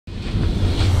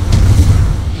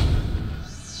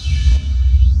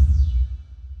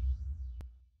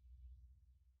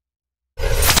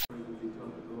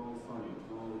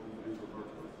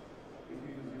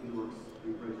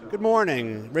Good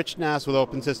morning, Rich Nass with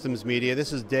Open Systems Media.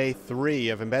 This is day 3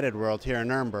 of Embedded World here in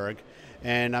Nuremberg,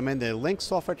 and I'm in the Lynx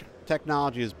Software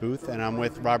Technologies booth, and I'm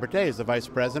with Robert Days, the Vice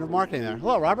President of Marketing there.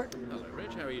 Hello, Robert. Hello,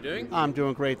 Rich. How are you doing? I'm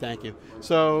doing great, thank you.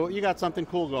 So you got something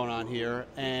cool going on here,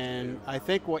 and I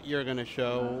think what you're going to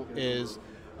show is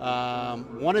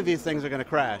one of these things are going to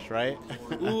crash, right?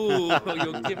 Ooh,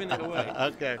 you're giving it away.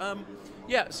 Okay.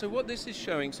 Yeah, so what this is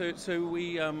showing, so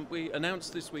we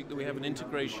announced this week that we have an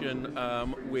integration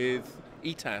with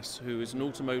ETAS, who is an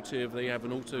Automotive. They have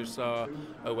an AutoSAR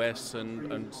OS,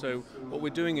 and so what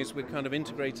we're doing is we're kind of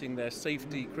integrating their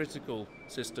safety critical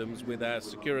systems with our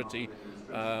security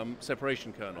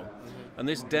separation kernel. And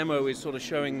this demo is sort of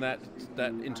showing that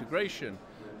integration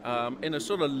in a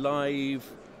sort of live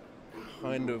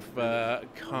kind of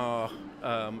car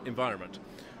environment.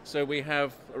 So we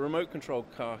have a remote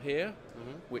controlled car here,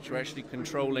 which we're actually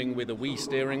controlling with a Wii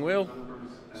steering wheel.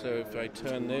 So if I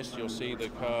turn this, you'll see the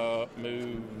car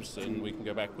moves and we can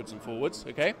go backwards and forwards,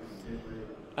 okay?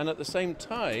 And at the same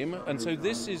time, and so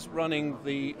this is running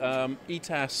the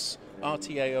ETAS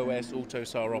RTAOS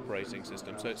AutoSAR operating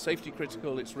system. So it's safety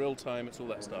critical, it's real time, it's all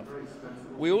that stuff.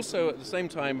 We also at the same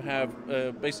time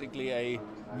have basically a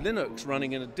Linux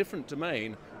running in a different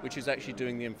domain, which is actually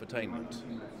doing the infotainment.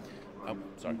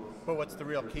 Sorry. But what's the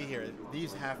real key here?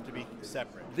 These have to be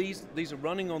separate. These are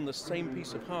running on the same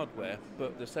piece of hardware,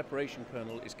 but the separation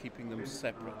kernel is keeping them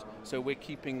separate. So we're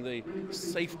keeping the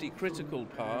safety critical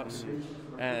part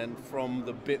and from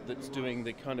the bit that's doing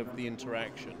the kind of the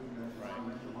interaction. Right.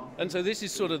 And so this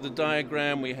is sort of the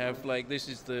diagram. We have like, this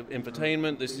is the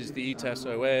infotainment, this is the ETAS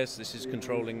OS, this is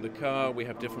controlling the car. We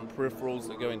have different peripherals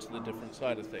that go into the different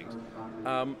side of things.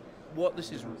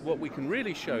 What we can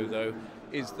really show though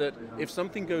is that if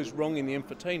something goes wrong in the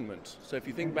infotainment, so if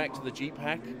you think back to the Jeep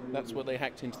hack, that's what they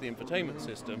hacked into the infotainment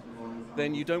system,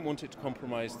 then you don't want it to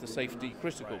compromise the safety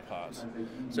critical part.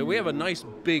 So we have a nice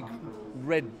big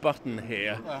red button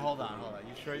here. Hold on.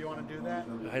 You sure you want to do that?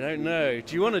 I don't know.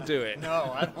 Do you want to do it?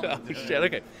 No, I don't want to do shit.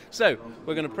 Okay. So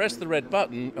we're going to press the red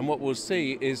button, and what we'll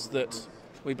see is that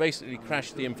we basically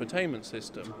crashed the infotainment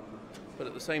system. But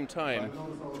at the same time,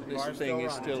 this thing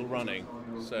is still running.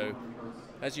 So,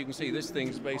 as you can see, this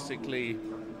thing's basically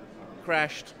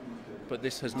crashed, but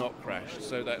this has not crashed.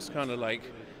 So that's kind of like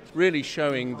really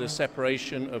showing the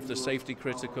separation of the safety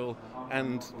critical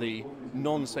and the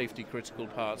non-safety critical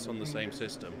parts on the same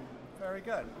system. Very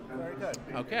good, very good.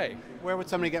 Okay. Where would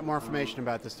somebody get more information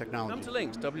about this technology? Come to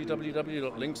Lynx,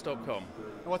 www.lynx.com.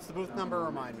 What's the booth number,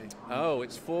 remind me? Oh,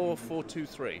 it's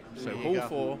 4423. So hall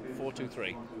 4,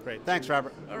 423. Great, thanks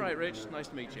Robert. All right, Rich, nice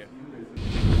to meet you.